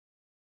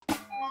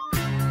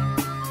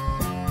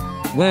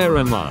Where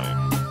am I?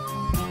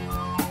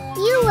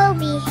 You will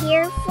be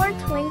here for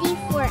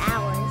 24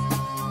 hours.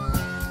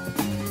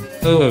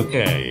 Oh,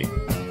 okay.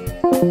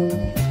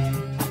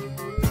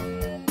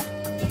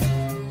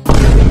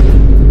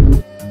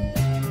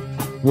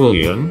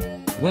 William?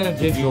 Where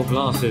did your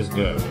glasses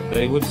go?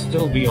 They would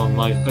still be on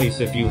my face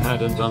if you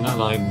hadn't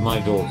unalived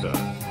my daughter.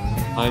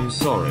 I'm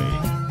sorry.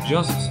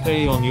 Just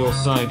stay on your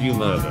side, you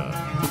murder.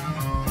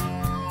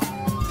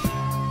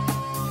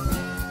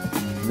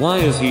 Why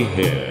is he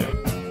here?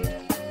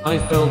 I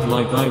felt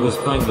like I was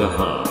kinda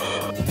harsh.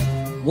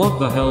 What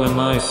the hell am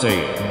I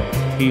saying?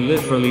 He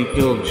literally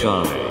killed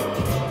Charlie.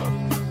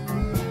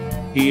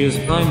 He is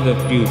kinda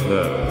cute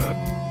though.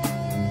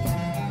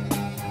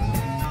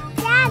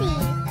 Daddy!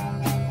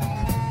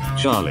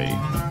 Charlie.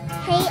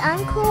 Hey,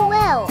 Uncle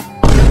Will.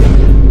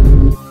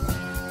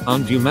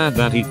 Aren't you mad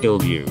that he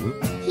killed you?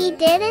 He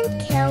didn't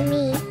kill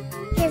me.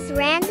 His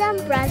random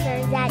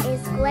brother that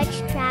is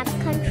glitch trap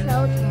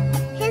controlled him.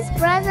 His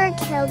brother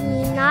killed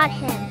me, not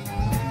him.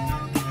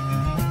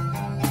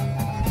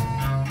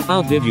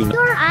 How did you know?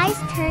 Your eyes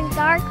turn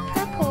dark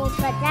purple,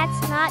 but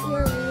that's not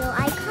your real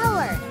eye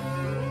color.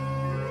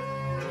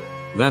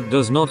 That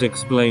does not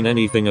explain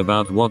anything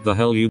about what the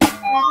hell you.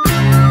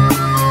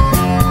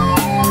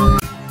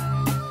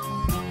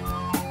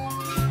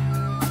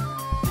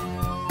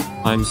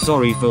 I'm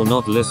sorry for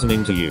not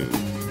listening to you.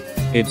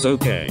 It's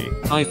okay,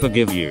 I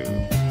forgive you.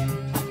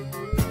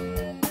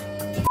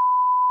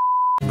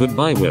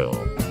 Goodbye, Will.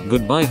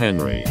 Goodbye,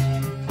 Henry.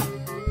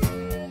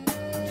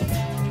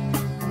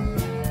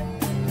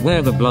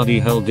 Where the bloody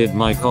hell did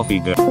my coffee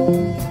go?